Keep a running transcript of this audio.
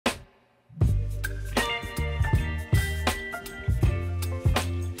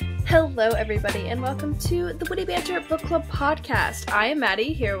Hello, everybody, and welcome to the Witty Banter Book Club podcast. I am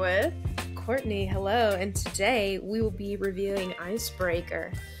Maddie, here with Courtney. Hello, and today we will be reviewing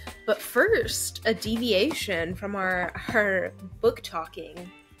Icebreaker. But first, a deviation from our book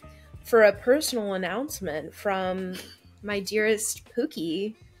talking for a personal announcement from my dearest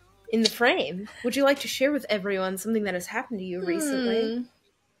Pookie in the frame. Would you like to share with everyone something that has happened to you recently?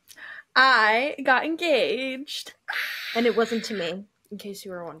 I got engaged. And it wasn't to me, in case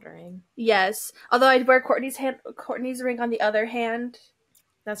you were wondering. Yes, although I'd wear Courtney's ring on the other hand.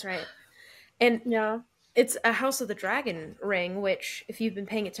 That's right. And yeah, it's a House of the Dragon ring, which, if you've been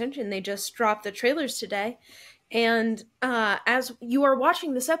paying attention, they just dropped the trailers today. And as you are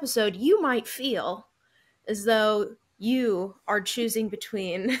watching this episode, you might feel as though you are choosing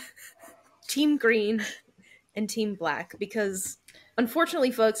between Team Green and Team Black, because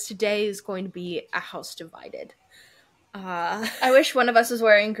unfortunately, folks, today is going to be a house divided. I wish one of us was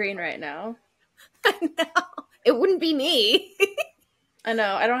wearing green right now. I know. It wouldn't be me. I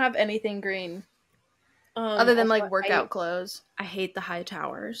know. I don't have anything green. Other than, like, workout clothes. I hate the high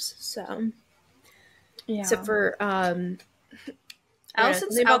towers, so. Yeah. Except for, Allison's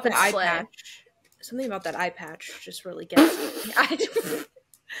something about that eye slay. patch. Something about that eye patch just really gets me.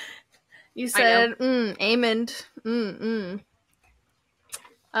 You said, Amond.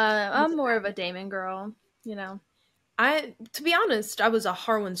 I'm more of a Damon girl, you know. To be honest, I was a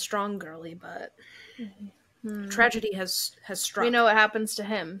Harwin Strong girly, but tragedy has struck. We know what happens to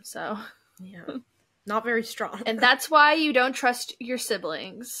him, so. Yeah. Not very strong. And that's why you don't trust your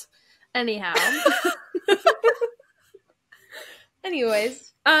siblings. Anyhow.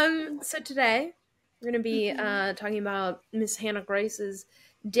 Anyways, so today we're going to be talking about Miss Hannah Grace's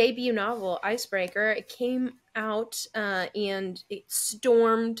debut novel, Icebreaker. It came out and it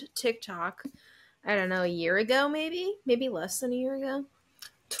stormed TikTok, I don't know, a year ago maybe? Maybe less than a year ago?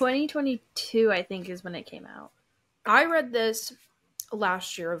 2022, I think, is when it came out. I read this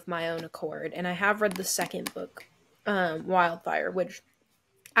last year of my own accord, and I have read the second book, Wildfire, which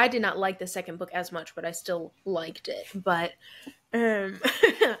I did not like the second book as much, but I still liked it. But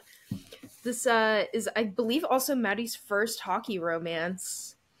this is, I believe, also Maddie's first hockey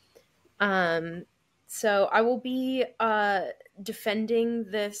romance. So I will be defending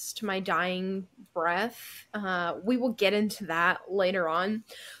this to my dying breath. We will get into that later on.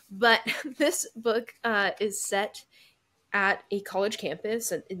 But this book is set at a college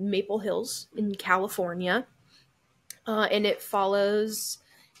campus in Maple Hills in California. And it follows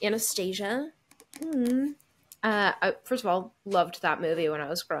Anastasia. I, first of all, loved that movie when I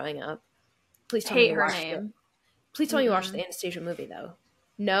was growing up. Please tell me you watched it. Please tell me you watched the Anastasia movie, though.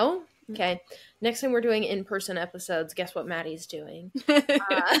 No? Okay. Next time we're doing in-person episodes, guess what Maddie's doing?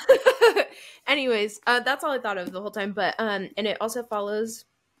 Anyways, that's all I thought of the whole time. But and it also follows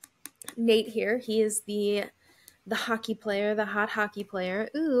Nate here. He is the hockey player, the hot hockey player.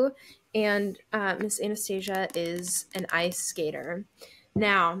 Ooh. And Miss Anastasia is an ice skater.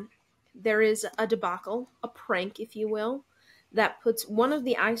 Now, there is a debacle, a prank, if you will, that puts one of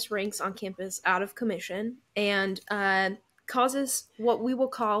the ice rinks on campus out of commission and causes what we will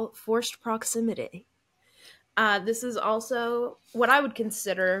call forced proximity. This is also what I would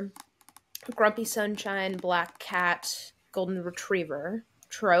consider Grumpy Sunshine, Black Cat, Golden Retriever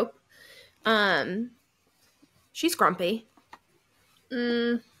trope. She's grumpy.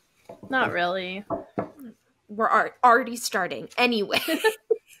 Not really. We're already starting. Anyway.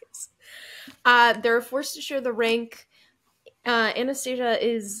 They're forced to share the rink. Anastasia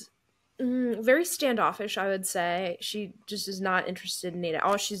is very standoffish, I would say. She just is not interested in Nate at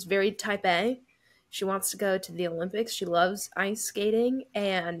all. She's very type A. She wants to go to the Olympics. She loves ice skating,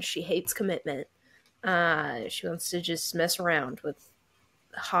 and she hates commitment. She wants to just mess around with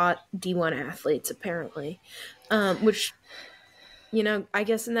hot D1 athletes, apparently. Which, you know, I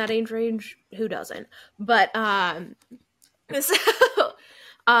guess in that age range, who doesn't? But, so...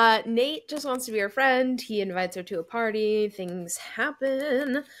 Nate just wants to be her friend. He invites her to a party. Things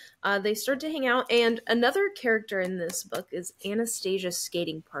happen. They start to hang out. And another character in this book is Anastasia's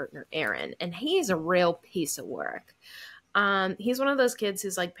skating partner, Aaron. And he's a real piece of work. He's one of those kids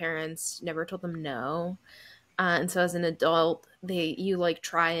whose, like, parents never told them no. And so as an adult, you like,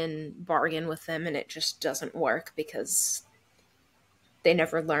 try and bargain with them, and it just doesn't work because they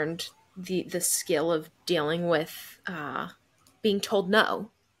never learned the skill of dealing with, being told no.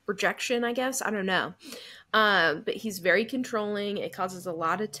 Rejection, I guess. I don't know. But he's very controlling. It causes a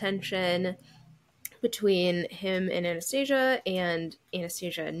lot of tension between him and Anastasia and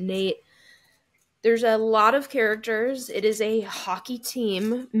Nate. There's a lot of characters. It is a hockey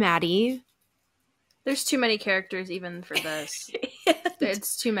team, Maddie. There's too many characters even for this.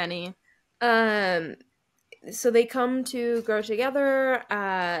 It's too many. So they come to grow together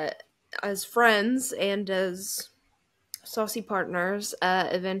as friends and as saucy partners,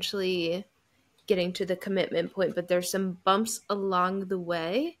 eventually getting to the commitment point, but there's some bumps along the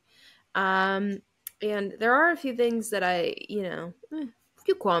way. And there are a few things that a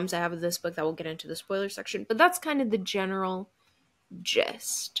few qualms I have with this book that we'll get into the spoiler section, but that's kind of the general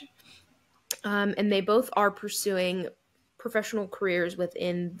gist. And they both are pursuing professional careers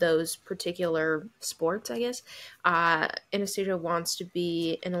within those particular sports, I guess. Anastasia wants to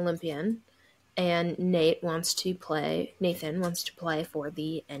be an Olympian, and Nathan wants to play for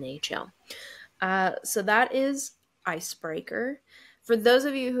the NHL. So that is Icebreaker. For those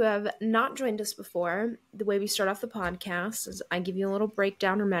of you who have not joined us before, the way we start off the podcast is I give you a little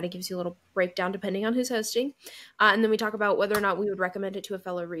breakdown, or Maddie gives you a little breakdown, depending on who's hosting. And then we talk about whether or not we would recommend it to a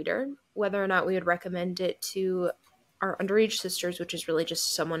fellow reader, whether or not we would recommend it to our underage sisters, which is really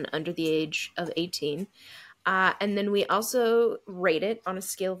just someone under the age of 18. And then we also rate it on a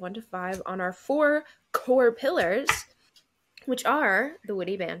scale of 1 to 5 on our 4 core pillars, which are the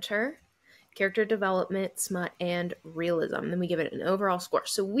witty banter, character development, smut, and realism. Then we give it an overall score.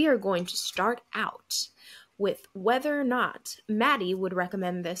 So we are going to start out with whether or not Maddie would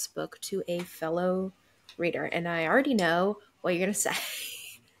recommend this book to a fellow reader. And I already know what you're going to say.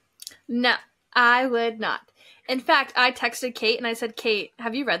 No, I would not. In fact, I texted Kate and I said, Kate,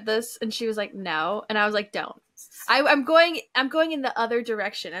 have you read this? And she was like, no. And I was like, don't. I'm going in the other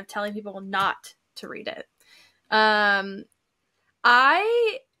direction of telling people not to read it.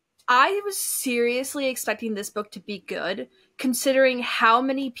 I was seriously expecting this book to be good, considering how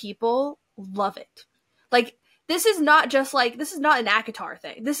many people love it. Like, this is not an ACOTAR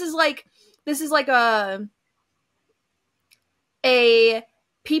thing. This is like a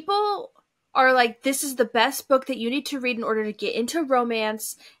people are like, this is the best book that you need to read in order to get into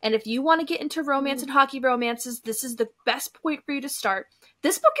romance. And if you want to get into romance and hockey romances, this is the best point for you to start.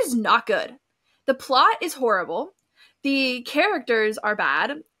 This book is not good. The plot is horrible. The characters are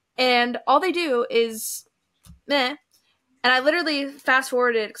bad. And all they do is meh. And I literally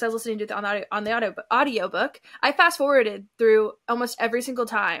fast-forwarded, because I was listening to it on the audiobook. I fast-forwarded through almost every single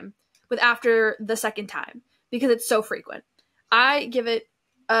time after the second time, because it's so frequent. I give it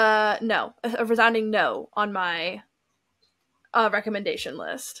no. A resounding no on my recommendation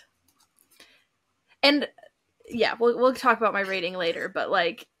list. And yeah, we'll talk about my rating later, but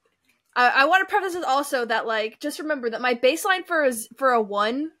like, I want to preface this also that, like, just remember that my baseline for a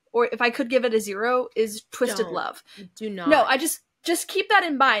 1, or if I could give it a 0, is Twisted Love. Do not. No, I just keep that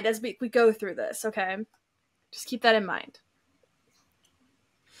in mind as we go through this, okay? Just keep that in mind.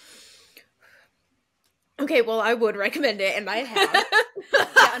 Okay, well, I would recommend it, and I have.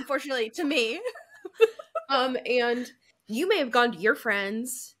 Yeah, unfortunately, to me. And you may have gone to your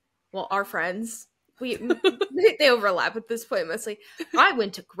friends, well, our friends. They overlap at this point mostly. I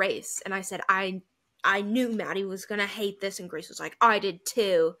went to Grace, and I said, I knew Maddie was going to hate this, and Grace was like, I did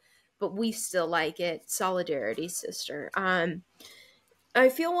too, but we still like it. Solidarity, sister. I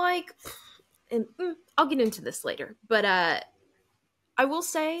feel like, and I'll get into this later, but I will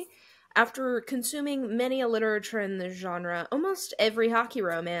say, after consuming many a literature in the genre, almost every hockey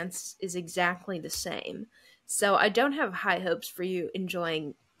romance is exactly the same. So I don't have high hopes for you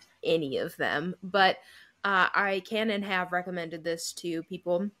enjoying any of them, but I can and have recommended this to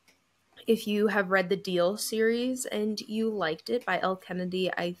people. If you have read the Deal series and you liked it by Elle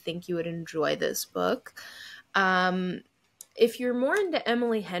Kennedy, I think you would enjoy this book. If you're more into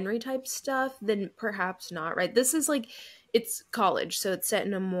Emily Henry type stuff, then perhaps not, right? This is like, it's college, so it's set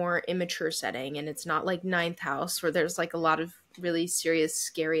in a more immature setting, and it's not like Ninth House, where there's like a lot of really serious,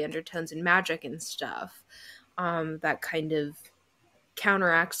 scary undertones and magic and stuff that kind of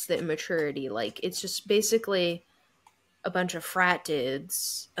counteracts the immaturity. Like, it's just basically a bunch of frat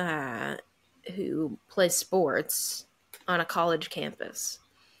dudes who play sports on a college campus.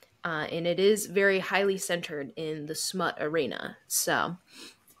 And it is very highly centered in the smut arena. So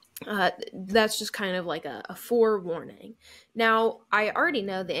that's just kind of like a forewarning. Now, I already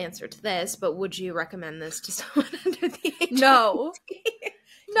know the answer to this, but would you recommend this to someone under the age No. of 18?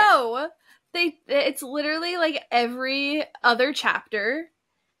 No. It's literally like every other chapter,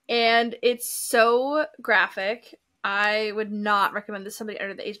 and it's so graphic. I would not recommend this to somebody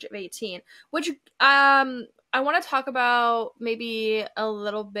under the age of 18, which I want to talk about maybe a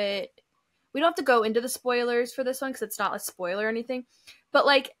little bit. We don't have to go into the spoilers for this one because it's not a spoiler or anything, but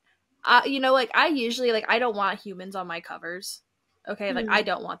like, like I usually, like, I don't want humans on my covers. Okay. Like, I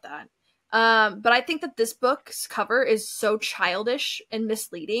don't want that. But I think that this book's cover is so childish and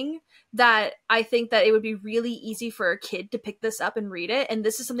misleading that I think that it would be really easy for a kid to pick this up and read it. And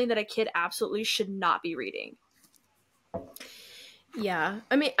this is something that a kid absolutely should not be reading. Yeah.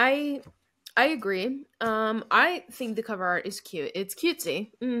 I mean, I agree. I think the cover art is cute. It's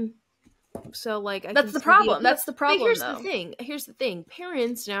cutesy. So like that's the problem. That's the problem. But here's the thing.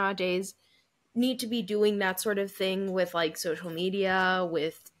 Parents nowadays need to be doing that sort of thing with like social media,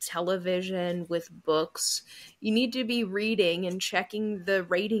 with television, with books. You need to be reading and checking the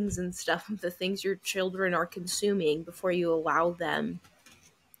ratings and stuff of the things your children are consuming before you allow them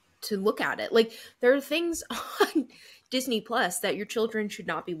to look at it. Like, there are things on Disney Plus that your children should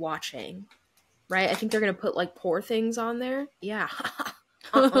not be watching, right? I think they're going to put like poor things on there. Yeah.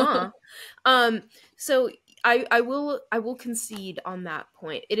 So I will concede on that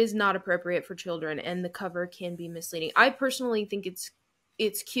point. It is not appropriate for children, and the cover can be misleading. I personally think it's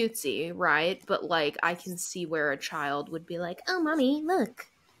cutesy, right? But like, I can see where a child would be like, "Oh, mommy, look."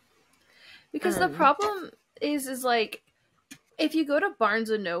 Because the problem is like, if you go to Barnes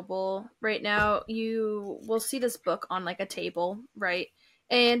and Noble right now, you will see this book on like a table, right?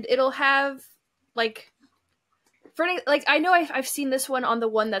 And it'll have like, for like, I know I've seen this one on the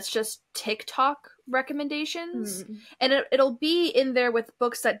one that's just TikTok recommendations, and it'll be in there with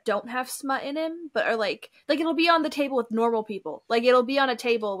books that don't have smut in them, but are like it'll be on the table with normal people. Like, it'll be on a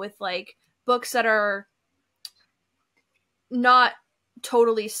table with like books that are not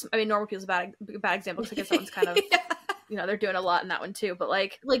totally. I mean, normal people's a bad example, because I guess that one's kind of they're doing a lot in that one too. But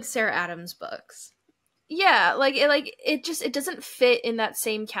like Sarah Adams books. Yeah, it doesn't fit in that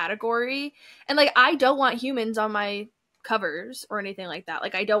same category. And like, I don't want humans on my covers or anything like that.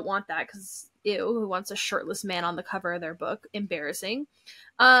 Like, I don't want that, because ew, who wants a shirtless man on the cover of their book? Embarrassing.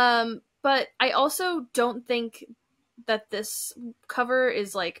 But I also don't think that this cover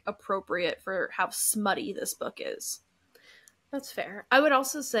is like appropriate for how smutty this book is. That's fair. I would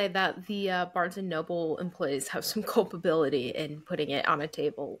also say that the Barnes and Noble employees have some culpability in putting it on a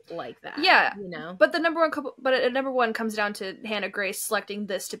table like that. Yeah, But a number one comes down to Hannah Grace selecting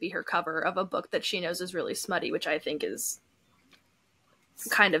this to be her cover of a book that she knows is really smutty, which I think is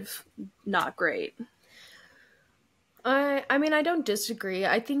kind of not great. I mean, I don't disagree.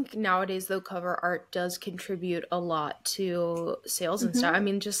 I think nowadays, though, cover art does contribute a lot to sales and stuff. I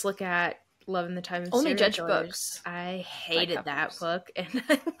mean, just look at Love in the Time of Only Judge Killers. Books. I hated that book, and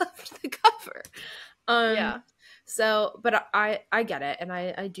I loved the cover. Yeah. So, but I get it, and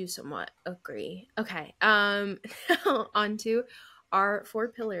I do somewhat agree. Okay. Now on to our 4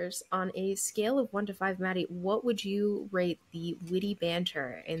 pillars. On a scale of 1 to 5, Maddie, what would you rate the witty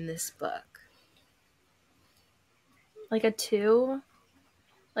banter in this book? Like a 2.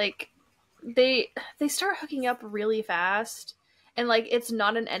 Like, they start hooking up really fast. And, like, it's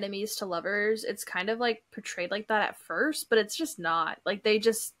not an enemies to lovers. It's kind of, like, portrayed like that at first, but it's just not. Like, they're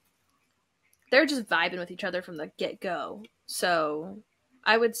just vibing with each other from the get-go. So,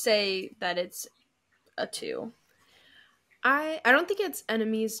 I would say that it's a 2. I don't think it's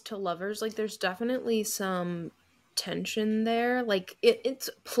enemies to lovers. Like, there's definitely some tension there. Like, it's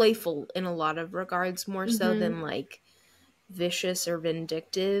playful in a lot of regards, more so than, like, vicious or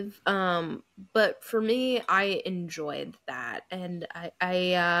vindictive. But for me, I enjoyed that. And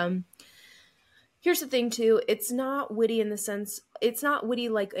I here's the thing too, it's not witty in the sense, it's not witty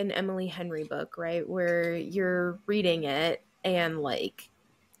like an Emily Henry book, right? Where you're reading it and like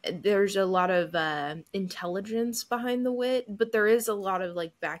there's a lot of intelligence behind the wit, but there is a lot of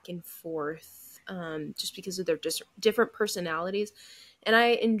like back and forth, just because of their different personalities. And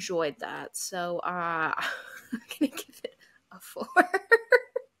I enjoyed that. So I'm gonna give it a 4.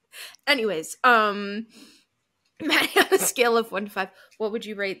 Anyways, Maddie, on a scale of 1 to 5, what would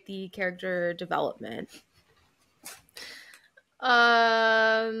you rate the character development? Probably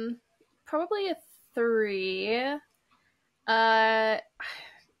a 3. Because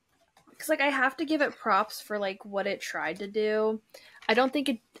like, I have to give it props for like what it tried to do. I don't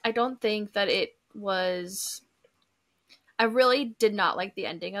think that it was. I really did not like the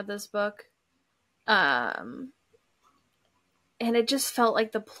ending of this book. And it just felt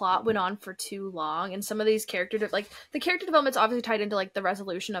like the plot went on for too long, and some of these the character development's obviously tied into like the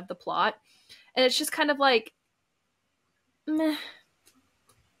resolution of the plot, and it's just kind of like, meh,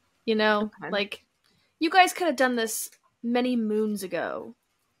 okay. Like, you guys could have done this many moons ago.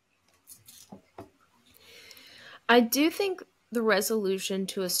 I do think the resolution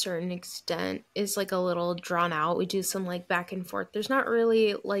to a certain extent is like a little drawn out. We do some like back and forth. There's not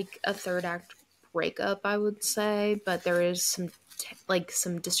really like a third act breakup, I would say, but there is some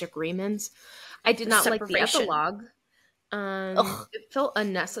disagreements. I did not like the epilogue. Ugh. It felt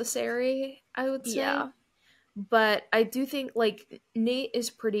unnecessary, I would say. Yeah. But I do think like Nate is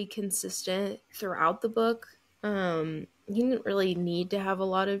pretty consistent throughout the book. He didn't really need to have a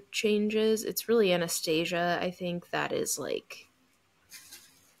lot of changes. It's really Anastasia, I think, that is like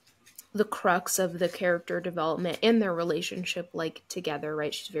the crux of the character development and their relationship like together,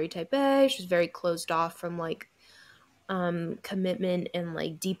 right? She's very type A, she's very closed off from like commitment and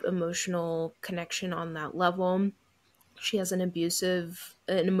like deep emotional connection on that level. She has an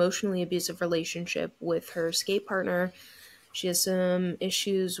emotionally abusive relationship with her skate partner. She has some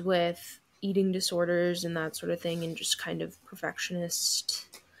issues with eating disorders and that sort of thing, and just kind of perfectionist.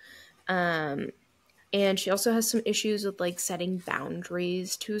 And she also has some issues with like setting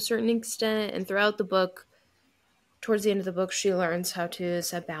boundaries to a certain extent. And throughout the book, towards the end of the book, she learns how to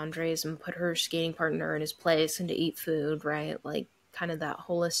set boundaries and put her skating partner in his place and to eat food, right? Like kind of that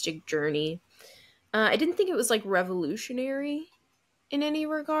holistic journey. I didn't think it was like revolutionary in any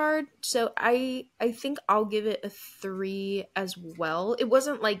regard, so I think I'll give it a 3 as well. It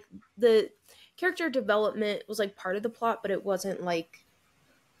wasn't like the character development was like part of the plot, but it wasn't like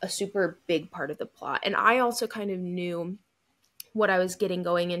a super big part of the plot. And I also kind of knew what I was getting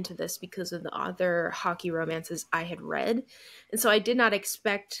going into this because of the other hockey romances I had read. And so I did not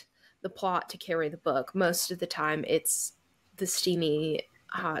expect the plot to carry the book. Most of the time it's the steamy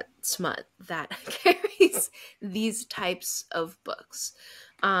hot smut that carries these types of books.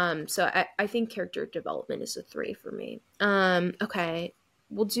 So I think character development is a 3 for me. Okay,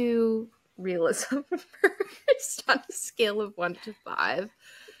 we'll do realism first on a scale of 1 to 5.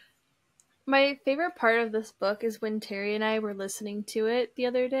 My favorite part of this book is when Terry and I were listening to it the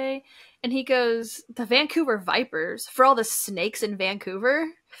other day, and he goes, "The Vancouver Vipers," for all the snakes in Vancouver.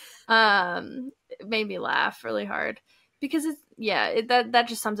 It made me laugh really hard because that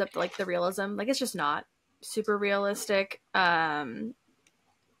just sums up like the realism. Like, it's just not super realistic. And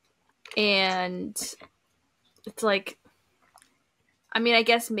it's like, I mean, I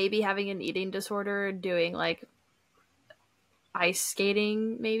guess maybe having an eating disorder and doing like ice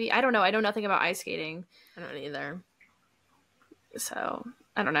skating, maybe. I don't know. I know nothing about ice skating. I don't either. So,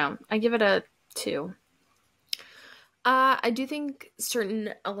 I don't know. I give it a 2. I do think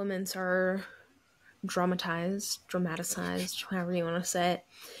certain elements are dramatized, however you want to say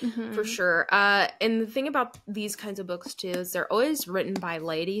it, for sure. And the thing about these kinds of books, too, is they're always written by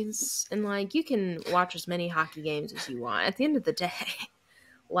ladies. And, like, you can watch as many hockey games as you want. At the end of the day,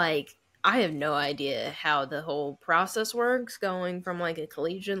 like, I have no idea how the whole process works, going from like a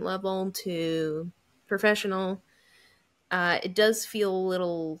collegiate level to professional. It does feel a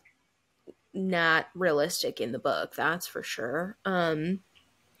little not realistic in the book, that's for sure. And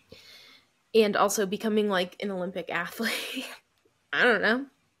also becoming like an Olympic athlete. I don't know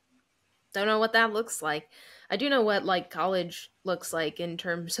what that looks like. I do know what like college looks like in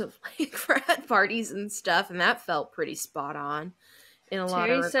terms of like frat parties and stuff, and that felt pretty spot on. In a lot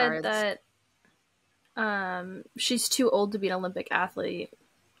of regards. Terry said that she's too old to be an Olympic athlete.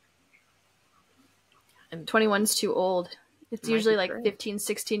 And 21's too old. It's usually like 15,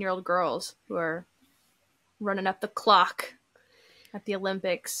 16-year-old girls who are running up the clock at the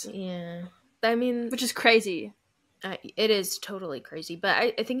Olympics. Yeah. I mean... which is crazy. It is totally crazy. But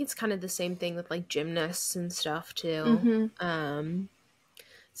I think it's kind of the same thing with like gymnasts and stuff too.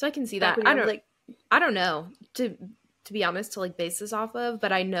 So I can see that. I don't know. To be honest, to like base this off of,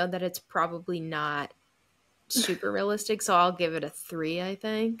 but I know that it's probably not super realistic, so I'll give it a 3, I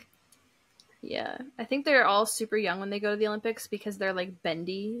think. Yeah. I think they're all super young when they go to the Olympics because they're like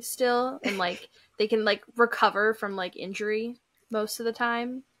bendy still, and like they can like recover from like injury most of the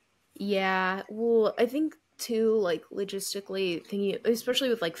time. Yeah. Well, I think too, like logistically thinking, especially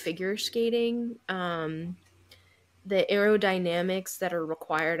with like figure skating, the aerodynamics that are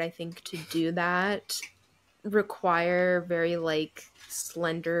required, I think, to do that require very like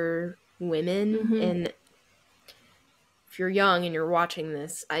slender women. And if you're young and you're watching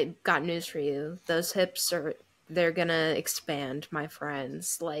this, I got news for you. Those hips they're gonna expand, my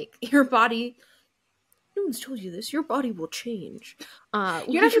friends. Like, your body, no one's told you this, your body will change.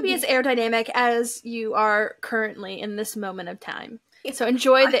 You're not gonna be as aerodynamic as you are currently in this moment of time. So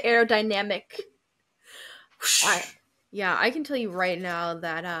enjoy the aerodynamic. I can tell you right now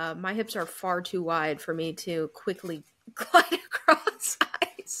that my hips are far too wide for me to quickly glide across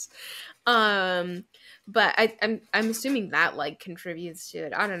ice. But I'm assuming that like contributes to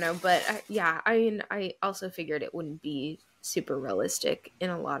it. I don't know, but I mean, I also figured it wouldn't be super realistic in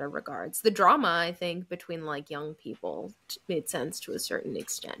a lot of regards. The drama, I think, between like young people made sense to a certain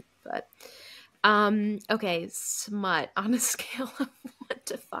extent. But okay, smut on a scale of 1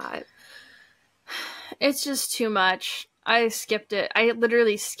 to 5. It's just too much. I skipped it. I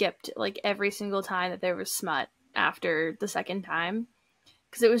literally skipped like every single time that there was smut after the second time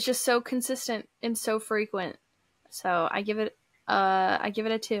because it was just so consistent and so frequent. So I give it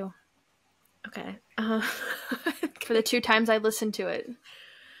a 2. Okay. For the 2 times I listened to it.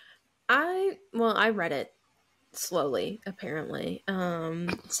 I read it slowly, apparently.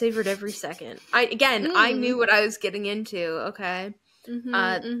 Savored every second. I knew what I was getting into, okay?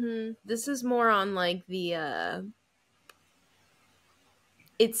 This is more on like the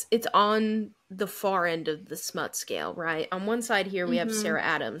it's on the far end of the smut scale, right? On one side here we have Sarah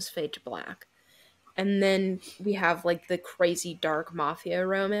Adams, Fade to Black. And then we have like the crazy dark mafia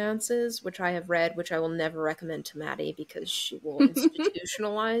romances, which I have read, which I will never recommend to Maddie because she will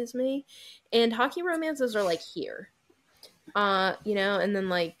institutionalize me. And hockey romances are like here. And then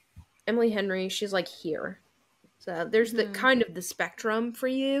like Emily Henry, she's like here. So there's the kind of the spectrum for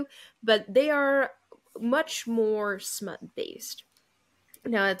you, but they are much more smut based.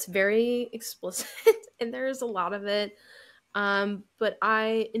 Now it's very explicit and there's a lot of it. But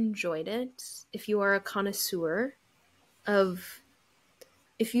I enjoyed it. If you are a connoisseur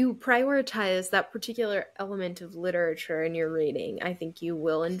if you prioritize that particular element of literature in your reading, I think you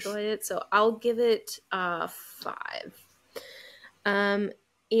will enjoy it. So I'll give it 5.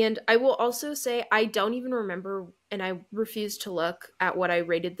 And I will also say I don't even remember, and I refuse to look at what I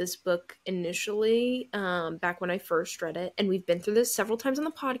rated this book initially, back when I first read it. And we've been through this several times on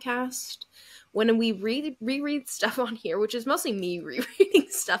the podcast. When we reread stuff on here, which is mostly me rereading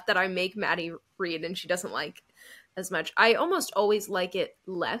stuff that I make Maddie read and she doesn't like as much, I almost always like it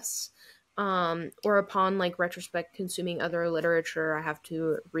less. Or upon like retrospect consuming other literature, I have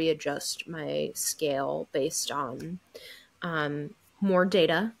to readjust my scale based on more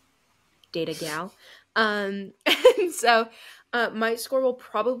data gal. And so my score will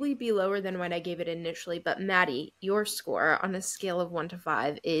probably be lower than what I gave it initially. But Maddie, your score on a scale of 1 to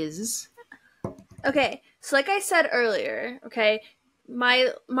 5 is... Okay, so like I said earlier, okay,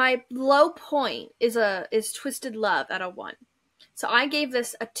 my low point is Twisted Love at a 1. So I gave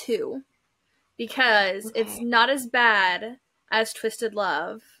this a 2 because it's not as bad as Twisted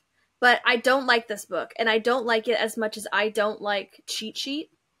Love, but I don't like this book, and I don't like it as much as I don't like Cheat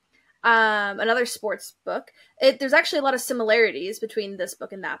Sheet, another sports book. There's actually a lot of similarities between this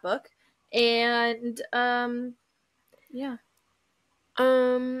book and that book, and yeah.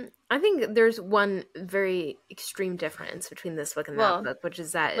 I think there's one very extreme difference between this book and that book, which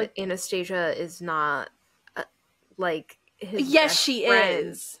is that like, Anastasia is not like his she friend.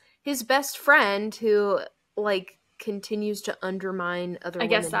 Is his best friend who like continues to undermine other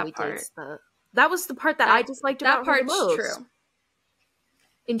women. I guess that part. That was the part that I disliked about her most. That part's true.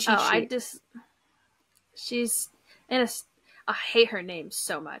 In she's I hate her name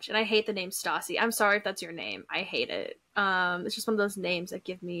so much, and I hate the name Stassi. I'm sorry if that's your name. I hate it. It's just one of those names that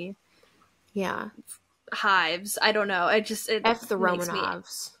give me hives. I don't know. It F the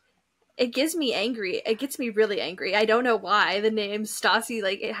Romanovs. It gives me angry. It gets me really angry. I don't know why the name Stassi,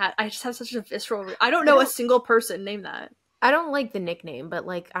 like I just have such a visceral. I don't know a single person named that. I don't like the nickname, but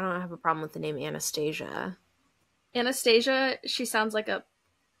like I don't have a problem with the name Anastasia. Anastasia, she sounds like a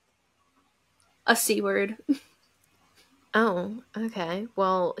C word. Oh, okay.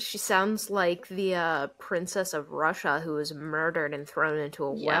 Well, she sounds like the princess of Russia who was murdered and thrown into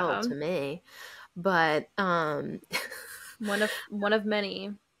a well to me. But one of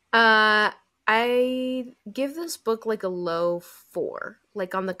many. I give this book like a low 4,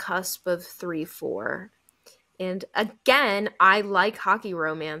 like on the cusp of 3-4. And again, I like hockey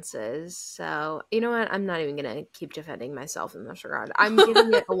romances, so you know what? I'm not even gonna keep defending myself in this regard. I'm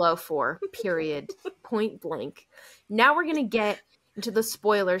giving it a low 4, period, point blank. Now we're gonna get into the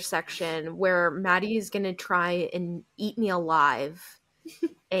spoiler section where Maddie is gonna try and eat me alive,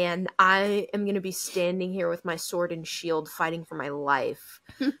 and I am gonna be standing here with my sword and shield, fighting for my life.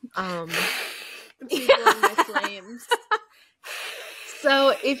 My flames.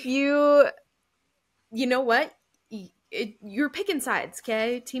 So if you know what? You're picking sides,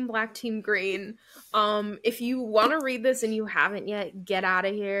 okay? Team black, team green. If you want to read this and you haven't yet, get out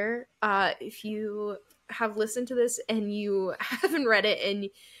of here. If you have listened to this and you haven't read it and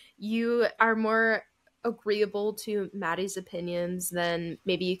you are more agreeable to Maddie's opinions, then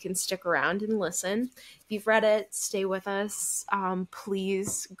maybe you can stick around and listen. If you've read it, stay with us.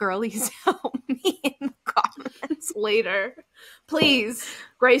 Please, girlies, help me in the comments later. Please.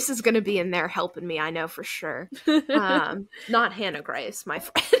 Grace is going to be in there helping me, I know for sure. Not Hannah Grace, my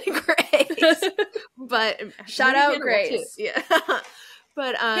friend Grace. But shout out Grace. Too. Yeah.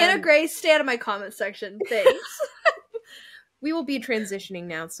 But Hannah Grace, stay out of my comment section. Thanks. We will be transitioning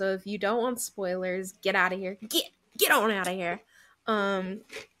now, so if you don't want spoilers, get out of here. get on out of here.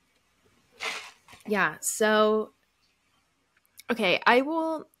 Yeah, so okay, I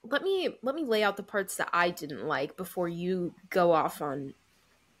will let me lay out the parts that I didn't like before you go off on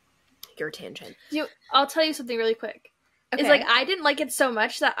your tangent. I'll tell you something really quick. Okay. It's like I didn't like it so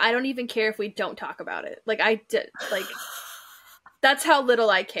much that I don't even care if we don't talk about it. Like I did, like that's how little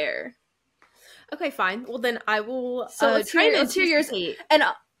I care. Okay, fine. Well, then I will. So let's hear yours,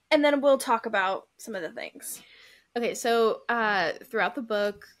 and then we'll talk about some of the things. Okay, so throughout the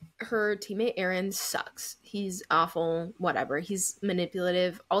book, her teammate Aaron sucks. He's awful. Whatever. He's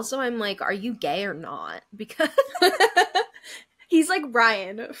manipulative. Also, I'm like, are you gay or not? Because he's like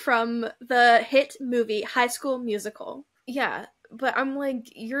Ryan from the hit movie High School Musical. Yeah, but I'm like,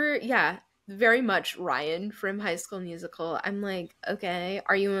 you're very much Ryan from High School Musical. I'm like, okay,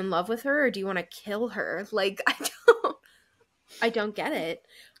 are you in love with her or do you want to kill her? Like, I don't get it.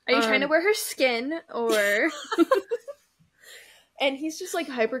 Are you trying to wear her skin or? And he's just like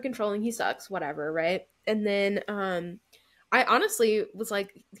hyper controlling. He sucks, whatever, right? And then I honestly was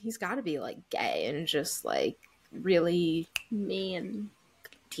like, he's got to be like gay and just like really mean,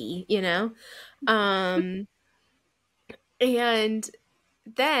 you know. And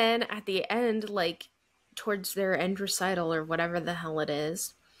then at the end, like towards their end recital or whatever the hell it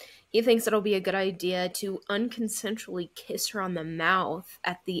is, he thinks it'll be a good idea to unconsensually kiss her on the mouth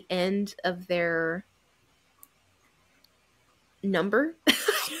at the end of their number.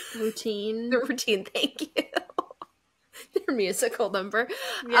 Routine. The routine, thank you. Their musical number.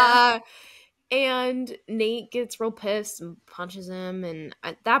 Yeah. And Nate gets real pissed and punches him. And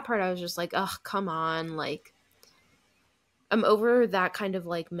at that part, I was just like, ugh, come on. Like, I'm over that kind of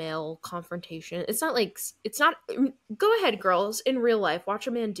like male confrontation. It's not go ahead, girls, in real life, watch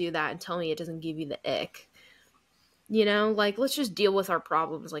a man do that and tell me it doesn't give you the ick. You know, like, let's just deal with our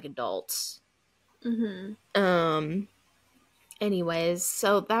problems like adults. Mm-hmm. Anyways,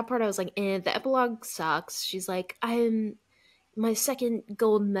 so that part I was like, the epilogue sucks. She's like, I'm my second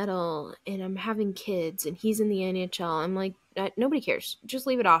gold medal and I'm having kids and he's in the NHL. I'm like, nobody cares. Just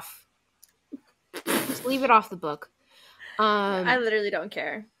leave it off. Just leave it off the book. I literally don't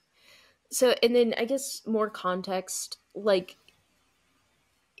care. So, and then I guess more context, like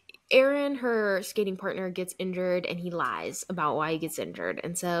Erin, her skating partner, gets injured and he lies about why he gets injured.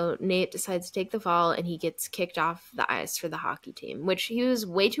 And so Nate decides to take the fall and he gets kicked off the ice for the hockey team, which he was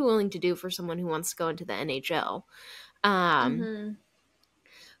way too willing to do for someone who wants to go into the NHL.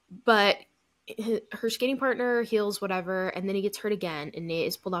 But her skating partner heals, whatever, and then he gets hurt again, and Nate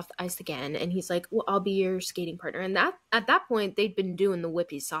is pulled off the ice again, and he's like, well, I'll be your skating partner. And that at that point, they'd been doing the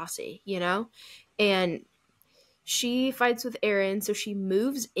whippy saucy, you know? And she fights with Erin, so she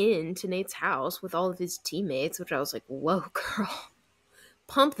moves into Nate's house with all of his teammates, which I was like, whoa, girl,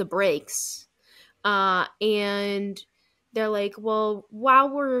 pump the brakes. And they're like, well, while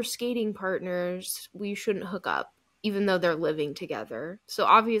we're skating partners, we shouldn't hook up, even though they're living together. So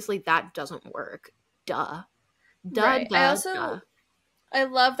obviously that doesn't work. Duh. Right. I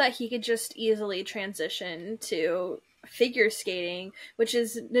love that he could just easily transition to figure skating, which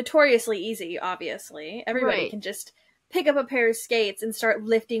is notoriously easy, obviously. Everybody can just pick up a pair of skates and start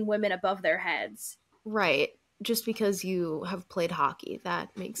lifting women above their heads. Right. Just because you have played hockey.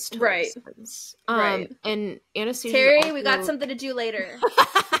 That makes total sense. Right. And Anastasia Terry, also... we got something to do later.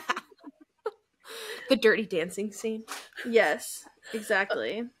 The dirty dancing scene. Yes,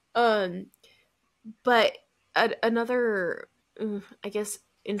 exactly. But another, I guess,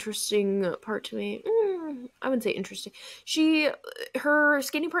 interesting part to me. I wouldn't say interesting. Her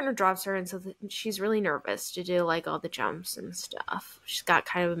skating partner drops her, and so she's really nervous to do like all the jumps and stuff. She's got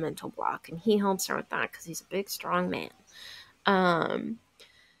kind of a mental block, and he helps her with that because he's a big, strong man.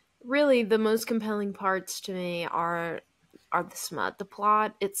 Really, the most compelling parts to me are the smut. The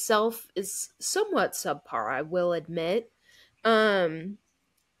plot itself is somewhat subpar, I will admit.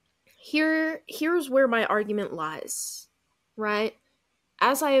 Here's where my argument lies, right?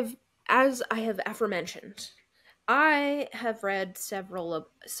 As I have aforementioned, I have read several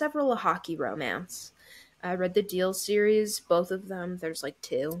hockey romance. I read the Deal series, both of them. There's like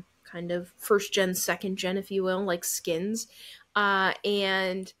two, kind of first gen, second gen, if you will, like skins.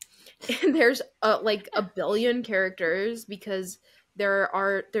 And there's like a billion characters because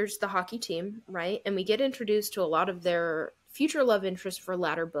there's the hockey team, right? And we get introduced to a lot of their future love interest for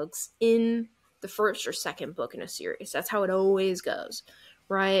latter books in the first or second book in a series. That's how it always goes,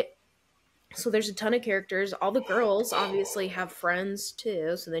 right? So there's a ton of characters. All the girls obviously have friends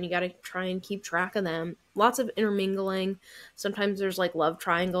too, so then you got to try and keep track of them. Lots of intermingling. Sometimes there's like love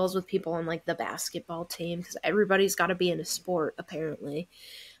triangles with people on like the basketball team because everybody's got to be in a sport apparently.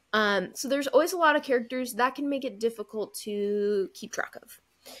 So there's always a lot of characters that can make it difficult to keep track of.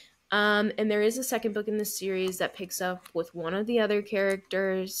 And there is a second book in the series that picks up with one of the other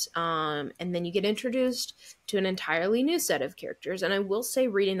characters, and then you get introduced to an entirely new set of characters. And I will say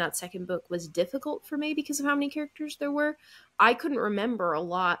reading that second book was difficult for me because of how many characters there were. I couldn't remember a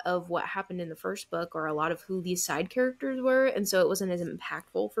lot of what happened in the first book or a lot of who these side characters were, and so it wasn't as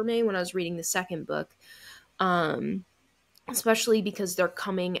impactful for me when I was reading the second book. Especially because they're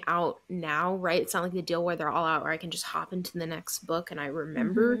coming out now, right? It's not like the deal where they're all out where I can just hop into the next book and I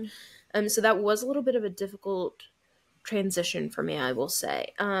remember. So that was a little bit of a difficult transition for me, I will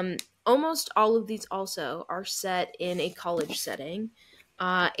say. Almost all of these also are set in a college setting.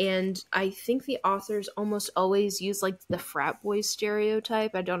 And I think the authors almost always use like the frat boy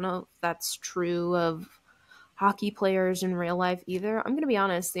stereotype. I don't know if that's true of hockey players in real life either. I'm going to be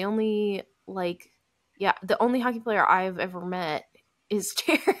honest. The only hockey player I've ever met is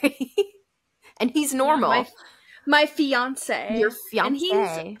Terry. And he's normal. Yeah, my fiance. Your fiance. And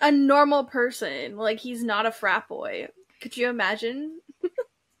he's a normal person. Like, he's not a frat boy. Could you imagine?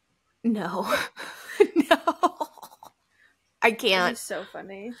 No. No. I can't. He's so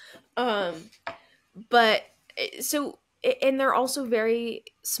funny. But, so, and they're also very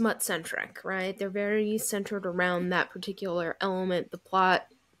smut-centric, right? They're very centered around that particular element. The plot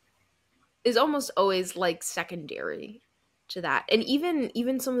is almost always like secondary to that. And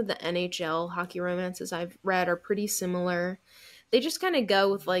even some of the NHL hockey romances I've read are pretty similar. They just kind of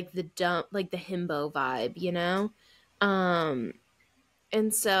go with like the himbo vibe, you know?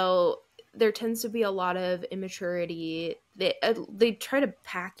 And so there tends to be a lot of immaturity. They try to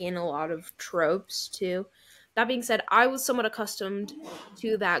pack in a lot of tropes too. That being said, I was somewhat accustomed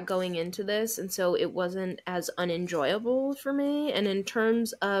to that going into this, and so it wasn't as unenjoyable for me. And in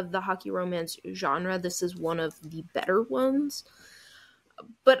terms of the hockey romance genre, this is one of the better ones.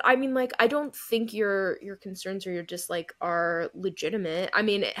 But I mean, like, I don't think your concerns or your dislike are legitimate. I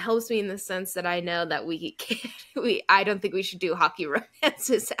mean, it helps me in the sense that I know that I don't think we should do hockey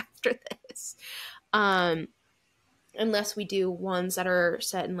romances after this. Unless we do ones that are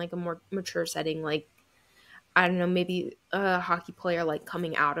set in like a more mature setting, like, I don't know, maybe a hockey player like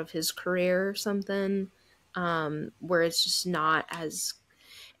coming out of his career or something, where it's just not as.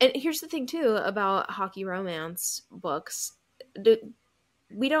 And here's the thing too about hockey romance books: they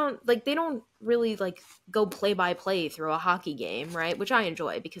don't really like go play by play through a hockey game, right? Which I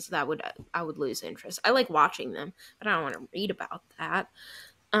enjoy because I would lose interest. I like watching them, but I don't want to read about that.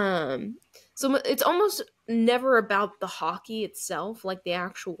 So it's almost never about the hockey itself, like the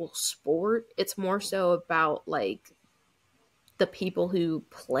actual sport. It's more so about like the people who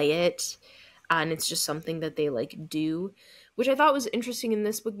play it, and it's just something that they like do, which I thought was interesting in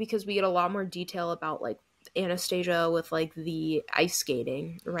this book because we get a lot more detail about like Anastasia with like the ice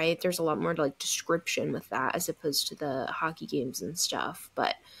skating, right? There's a lot more like description with that as opposed to the hockey games and stuff.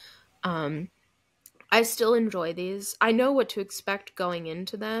 But I still enjoy these. I know what to expect going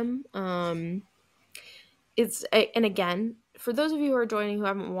into them. And again, for those of you who are joining who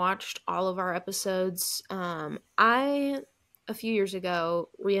haven't watched all of our episodes, I a few years ago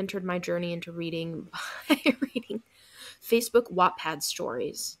re-entered my journey into reading by reading Facebook Wattpad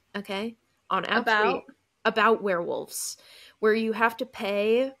stories. Okay, on about werewolves, where you have to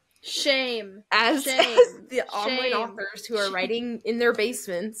pay as the online authors who are writing in their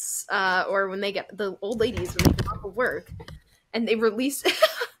basements, or when they get the old ladies when they get off of work, and they release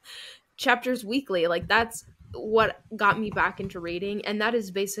chapters weekly. Like, that's what got me back into reading, and that is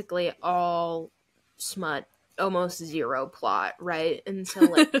basically all smut, almost zero plot, right? And so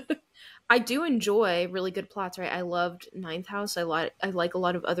like I do enjoy really good plots, right? I loved Ninth House. I like a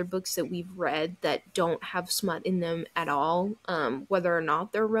lot of other books that we've read that don't have smut in them at all, whether or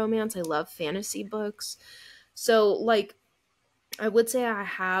not they're romance. I love fantasy books. So, like, I would say I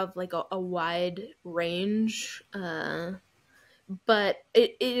have, like, a wide range, but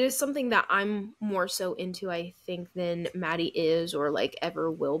it is something that I'm more so into, I think, than Maddie is or, like,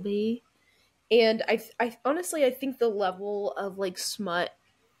 ever will be. And I honestly, I think the level of, like, smut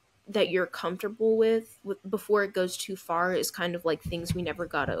that you're comfortable with before it goes too far is kind of like things we never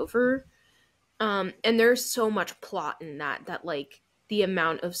got over. And there's so much plot in that like the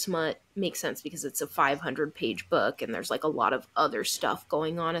amount of smut makes sense because it's a 500-page book and there's like a lot of other stuff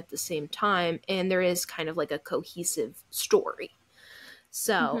going on at the same time, and there is kind of like a cohesive story.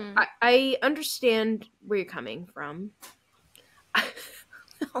 So I understand where you're coming from.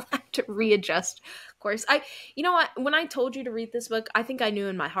 I'll have to readjust course. You know what? When I told you to read this book, I think I knew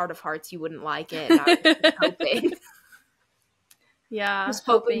in my heart of hearts you wouldn't like it. And I was just hoping. Yeah. Just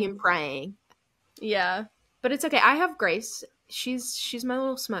hoping and praying. Yeah. But it's okay. I have Grace she's my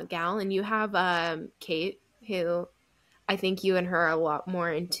little smut gal, and you have Kate, who I think you and her are a lot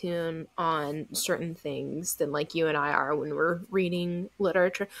more in tune on certain things than like you and I are when we're reading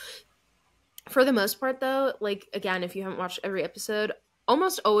literature. For the most part, though, like, again, if you haven't watched every episode,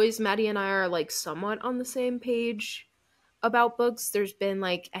 almost always Maddie and I are like somewhat on the same page about books. There's been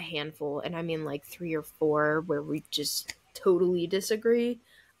like a handful, and I mean like 3 or 4 where we just totally disagree.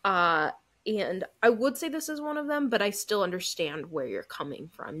 And I would say this is one of them, but I still understand where you're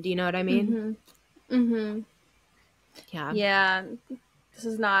coming from. Do you know what I mean? Yeah. Yeah. This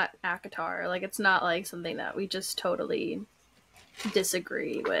is not ACOTAR. Like, it's not like something that we just totally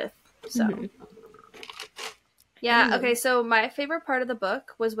disagree with. So yeah, okay, so my favorite part of the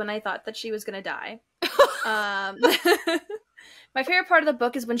book was when I thought that she was gonna die. My favorite part of the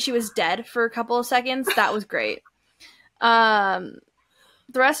book is when she was dead for a couple of seconds. That was great. The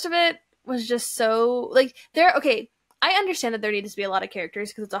rest of it was just so like okay, I understand that there needs to be a lot of characters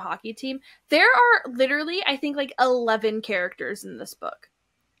because it's a hockey team. There are literally, I think, like 11 characters in this book.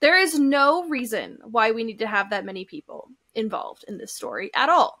 There is no reason why we need to have that many people involved in this story at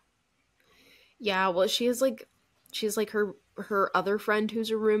all. Yeah, well, she has like her other friend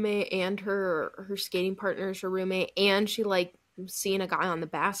who's a roommate, and her skating partner is her roommate, and she like seeing a guy on the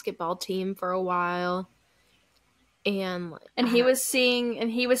basketball team for a while, and he was seeing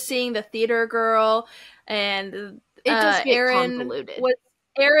the theater girl, and it does get convoluted.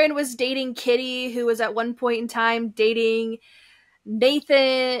 Aaron was dating Kitty, who was at one point in time dating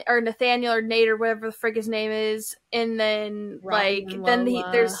Nathan or Nathaniel or Nate or whatever the frick his name is, and then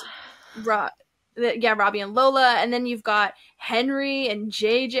there's Robbie and Lola, and then you've got Henry and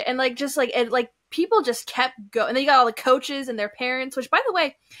JJ, and people just kept going, and then you got all the coaches and their parents, which, by the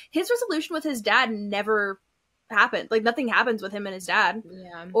way, his resolution with his dad never happened. Like, nothing happens with him and his dad,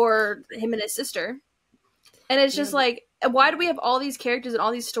 or him and his sister, and it's just like, why do we have all these characters and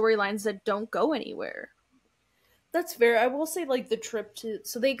all these storylines that don't go anywhere? That's fair. I will say, like, the trip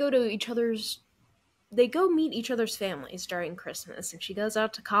so they go meet each other's families during Christmas, and she goes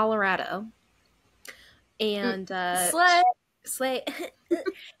out to Colorado. And slay.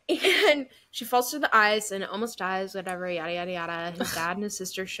 And she falls through the ice and almost dies, whatever, yada yada yada. His dad and his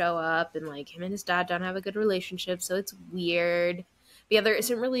sister show up, and like him and his dad don't have a good relationship, so it's weird. But yeah, there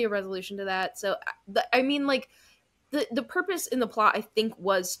isn't really a resolution to that. So I mean, like, the purpose in the plot, I think,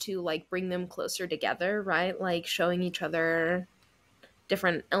 was to like bring them closer together, right? Like showing each other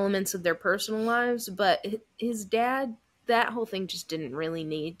different elements of their personal lives. But his dad, that whole thing just didn't really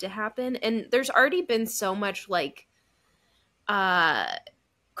need to happen. And there's already been so much like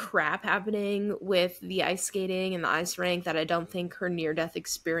crap happening with the ice skating and the ice rink that I don't think her near-death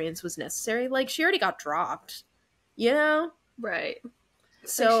experience was necessary. Like, she already got dropped, you know? Right.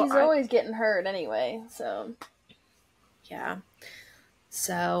 So like, she's always getting hurt anyway, so yeah.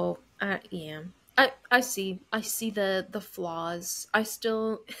 So yeah. I see the flaws. I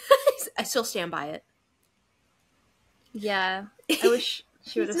still stand by it. Yeah, I wish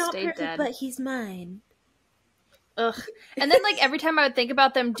she would have stayed perfect, dead. But he's mine. Ugh. And then, like, every time I would think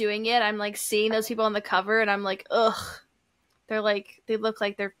about them doing it, I'm like seeing those people on the cover, and I'm like, ugh. They're like, they look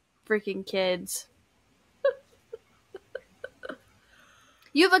like they're freaking kids.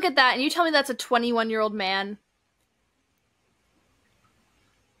 You look at that, and you tell me that's a 21-year-old man.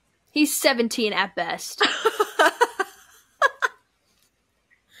 He's 17 at best.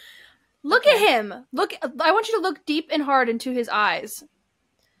 Look at him. I want you to look deep and hard into his eyes.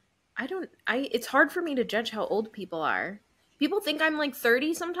 It's hard for me to judge how old people are. People think I'm like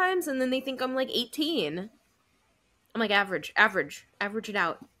 30 sometimes, and then they think I'm like 18. I'm like average it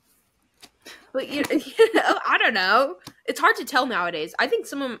out. But you know, I don't know. It's hard to tell nowadays. I think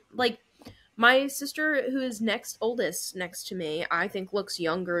someone like my sister, who is oldest next to me, I think looks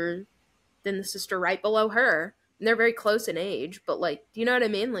younger than the sister right below her. And they're very close in age, but like, do you know what I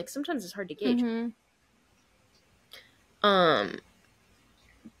mean? Like, sometimes it's hard to gauge. Mm-hmm.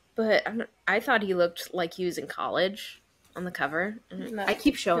 But I thought he looked like he was in college on the cover. No, I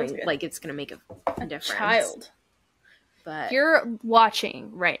keep showing like it's gonna make a difference. Child, but if you're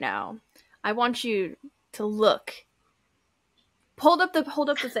watching right now, I want you to look. Hold up the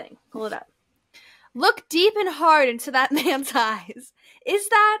thing. Pull it up. Look deep and hard into that man's eyes. Is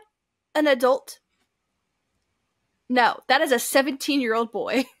that an adult? No, that is a 17-year-old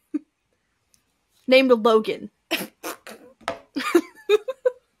boy named Logan.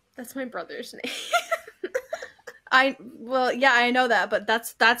 That's my brother's name. I know that, but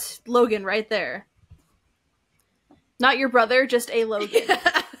that's Logan right there. Not your brother, just a Logan. Yeah,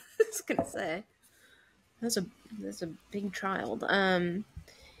 I was gonna say that's a big child.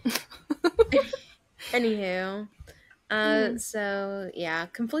 Anywho, So yeah,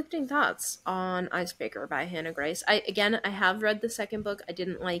 conflicting thoughts on Icebreaker by Hannah Grace. I have read the second book. I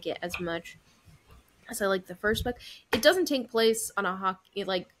didn't like it as much as I liked the first book. It doesn't take place on a hockey,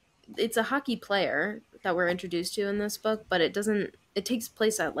 it's a hockey player that we're introduced to in this book, but it takes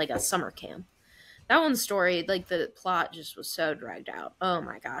place at like a summer camp. That one's story, like the plot just was so dragged out. Oh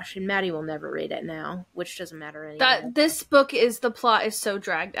my gosh. And Maddie will never read it now, which doesn't matter anymore. This book the plot is so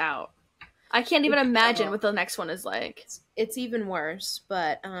dragged out. I can't even imagine what the next one is like. It's even worse,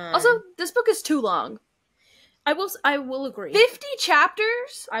 but also this book is too long. I will agree. 50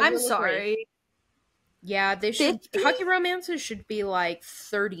 chapters? I'm sorry. Agree. Yeah, they should. Hockey romances should be like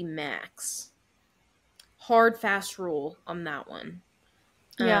 30 max. Hard, fast rule on that one.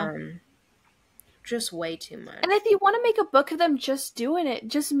 Yeah. Just way too much. And if you want to make a book of them just doing it,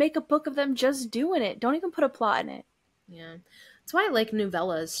 just make a book of them just doing it. Don't even put a plot in it. Yeah. That's why I like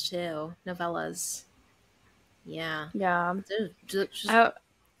novellas, too. Novellas. Yeah. Yeah. Just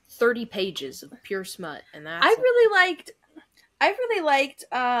 30 pages of pure smut, and that's... I really liked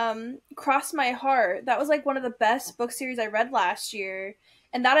Cross My Heart. That was like one of the best book series I read last year.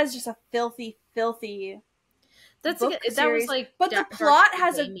 And that is just a filthy book series. That was like... But the plot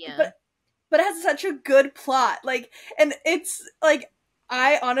has but it has such a good plot. Like, and it's like,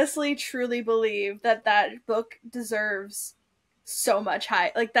 I honestly truly believe that book deserves so much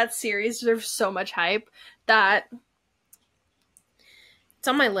hype. Like, that series deserves so much hype that it's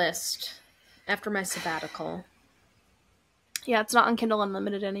on my list after my sabbatical. Yeah, it's not on Kindle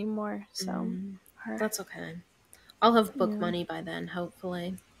Unlimited anymore, so that's okay. I'll have book money by then,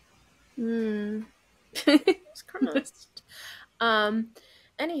 hopefully. It's crossed.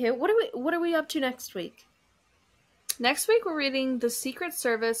 Anywho, what are we up to next week? Next week we're reading The Secret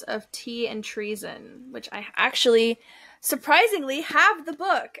Service of Tea and Treason, which I actually surprisingly have the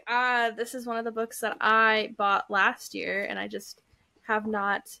book. This is one of the books that I bought last year, and I just have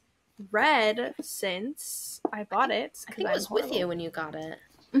not read since I bought it. I think I was with you when you got it.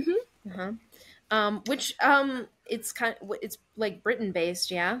 Which it's like Britain based,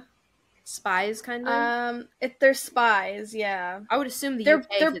 yeah. Spies, kind of. They're spies, yeah. I would assume they're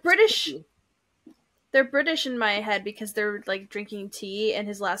British. Tea. They're British in my head because they're like drinking tea, and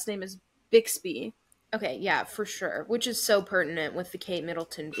his last name is Bixby. Okay, yeah, for sure. Which is so pertinent with the Kate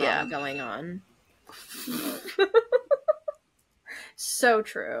Middleton drama going on. So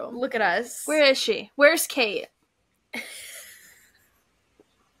true. Look at us. Where is she? Where's Kate?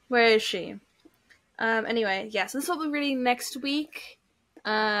 Where is she? Anyway, yeah, so this is what we'll be reading next week.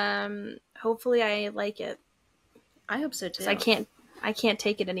 Hopefully I like it. I hope so too. I can't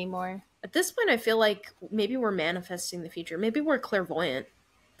take it anymore. At this point, I feel like maybe we're manifesting the future. Maybe we're clairvoyant.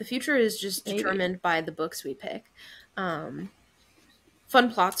 The future is just determined by the books we pick. Fun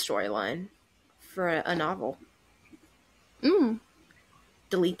plot storyline for a novel.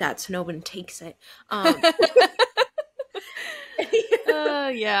 Delete that so no one takes it.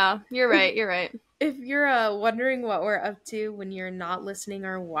 Yeah, you're right. If you're wondering what we're up to when you're not listening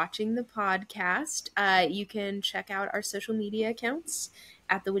or watching the podcast, you can check out our social media accounts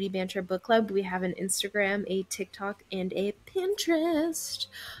at the Witty Banter Book Club. We have an Instagram, a TikTok, and a Pinterest.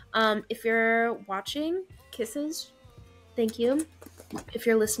 If you're watching, kisses. Thank you. If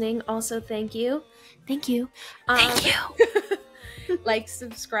you're listening, also thank you. Thank you. Thank you. Like,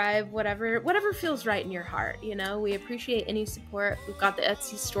 subscribe, whatever feels right in your heart, you know? We appreciate any support. We've got the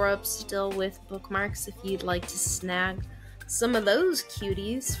Etsy store up still with bookmarks if you'd like to snag some of those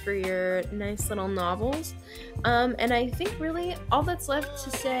cuties for your nice little novels. And I think really all that's left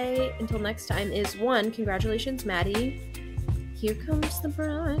to say until next time is, 1, congratulations, Maddie. Here comes the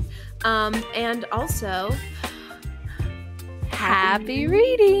bride. And also, happy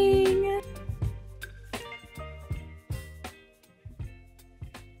reading!